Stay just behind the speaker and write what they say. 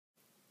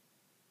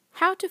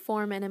How to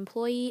form an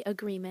employee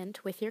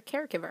agreement with your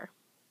caregiver.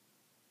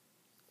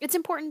 It's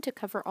important to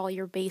cover all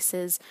your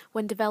bases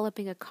when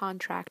developing a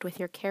contract with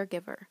your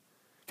caregiver.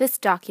 This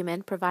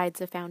document provides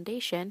a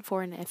foundation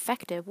for an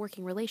effective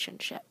working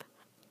relationship.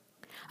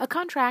 A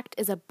contract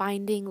is a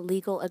binding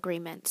legal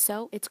agreement,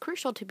 so it's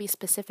crucial to be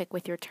specific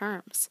with your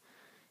terms.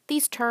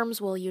 These terms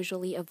will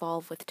usually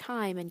evolve with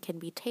time and can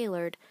be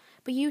tailored,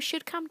 but you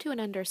should come to an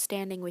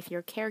understanding with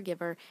your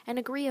caregiver and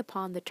agree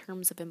upon the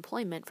terms of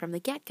employment from the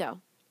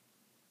get-go.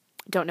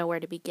 Don't know where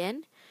to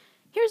begin?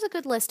 Here's a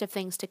good list of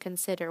things to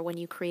consider when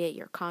you create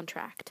your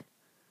contract.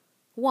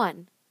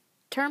 1.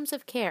 Terms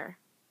of care.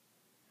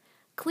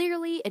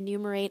 Clearly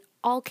enumerate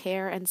all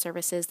care and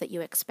services that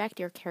you expect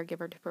your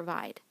caregiver to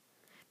provide.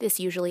 This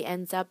usually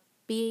ends up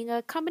being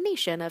a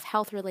combination of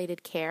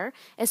health-related care,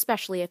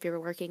 especially if you're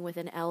working with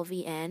an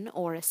LVN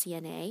or a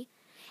CNA,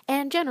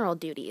 and general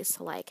duties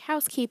like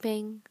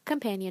housekeeping,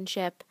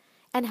 companionship,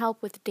 and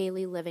help with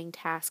daily living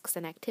tasks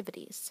and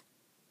activities.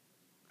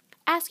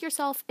 Ask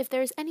yourself if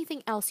there's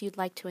anything else you'd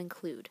like to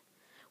include.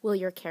 Will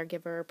your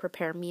caregiver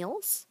prepare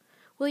meals?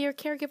 Will your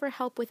caregiver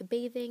help with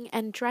bathing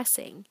and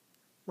dressing?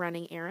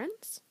 Running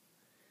errands?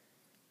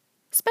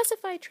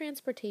 Specify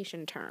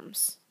transportation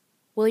terms.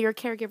 Will your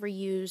caregiver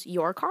use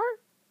your car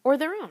or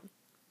their own?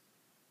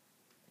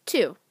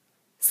 2.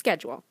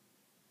 Schedule.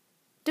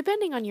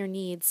 Depending on your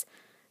needs,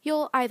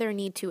 you'll either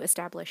need to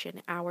establish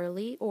an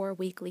hourly or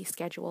weekly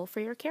schedule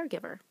for your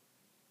caregiver.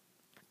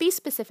 Be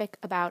specific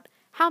about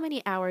how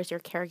many hours your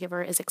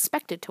caregiver is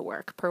expected to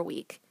work per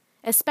week,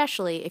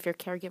 especially if your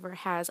caregiver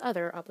has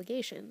other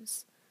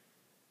obligations.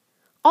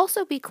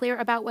 Also be clear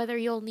about whether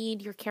you'll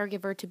need your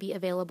caregiver to be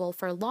available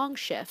for long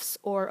shifts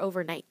or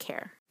overnight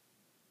care.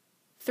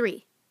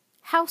 3.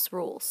 House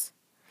rules.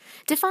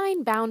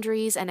 Define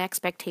boundaries and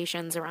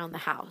expectations around the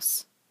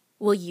house.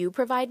 Will you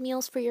provide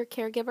meals for your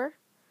caregiver?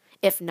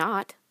 If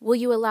not, will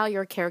you allow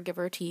your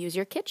caregiver to use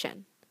your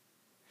kitchen?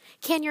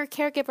 Can your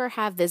caregiver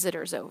have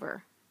visitors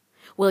over?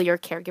 Will your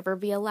caregiver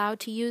be allowed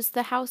to use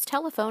the house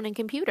telephone and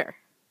computer?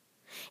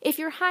 If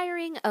you're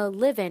hiring a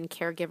live-in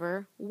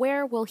caregiver,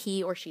 where will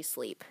he or she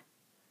sleep?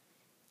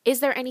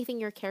 Is there anything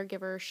your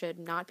caregiver should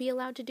not be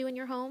allowed to do in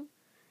your home?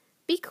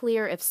 Be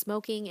clear if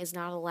smoking is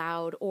not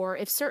allowed or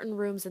if certain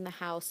rooms in the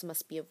house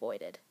must be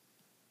avoided.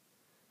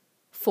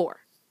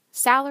 4.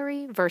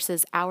 Salary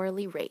versus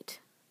hourly rate.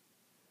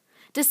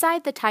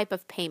 Decide the type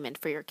of payment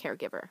for your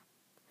caregiver.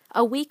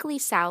 A weekly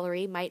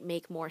salary might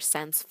make more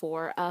sense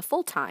for a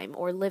full-time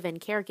or live-in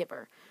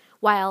caregiver,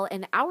 while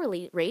an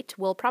hourly rate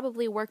will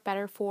probably work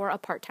better for a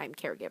part-time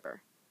caregiver.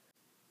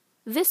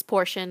 This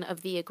portion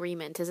of the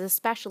agreement is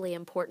especially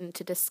important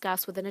to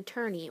discuss with an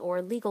attorney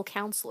or legal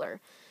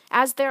counselor,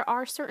 as there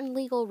are certain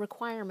legal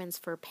requirements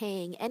for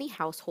paying any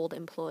household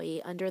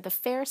employee under the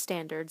Fair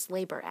Standards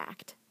Labor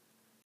Act.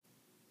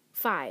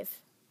 5.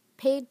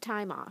 Paid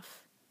time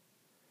off.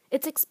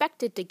 It's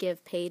expected to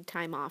give paid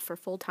time off for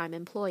full-time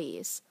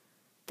employees.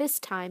 This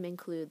time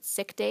includes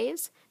sick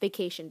days,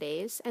 vacation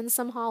days, and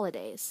some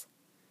holidays.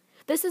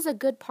 This is a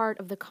good part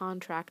of the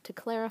contract to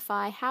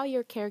clarify how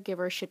your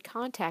caregiver should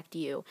contact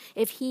you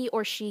if he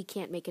or she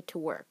can't make it to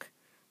work,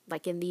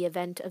 like in the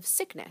event of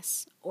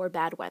sickness or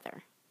bad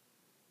weather.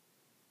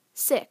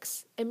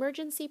 6.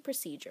 Emergency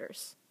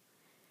procedures.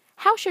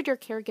 How should your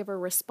caregiver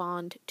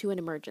respond to an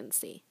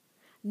emergency?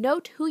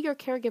 Note who your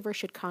caregiver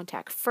should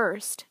contact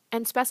first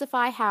and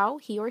specify how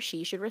he or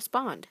she should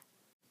respond.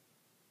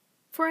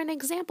 For an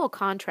example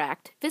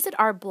contract, visit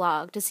our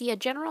blog to see a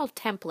general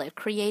template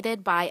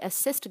created by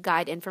Assist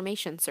Guide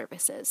Information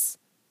Services.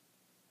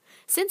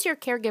 Since your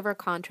caregiver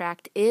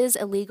contract is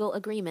a legal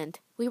agreement,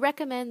 we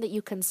recommend that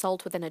you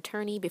consult with an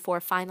attorney before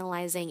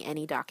finalizing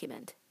any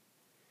document.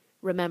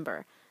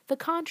 Remember, the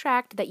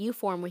contract that you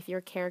form with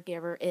your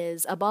caregiver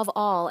is, above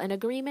all, an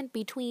agreement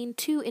between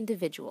two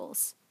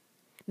individuals.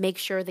 Make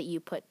sure that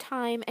you put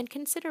time and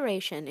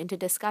consideration into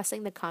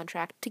discussing the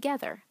contract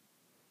together.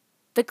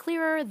 The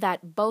clearer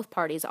that both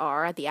parties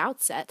are at the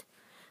outset,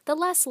 the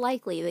less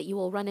likely that you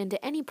will run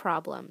into any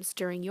problems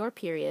during your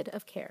period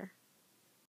of care.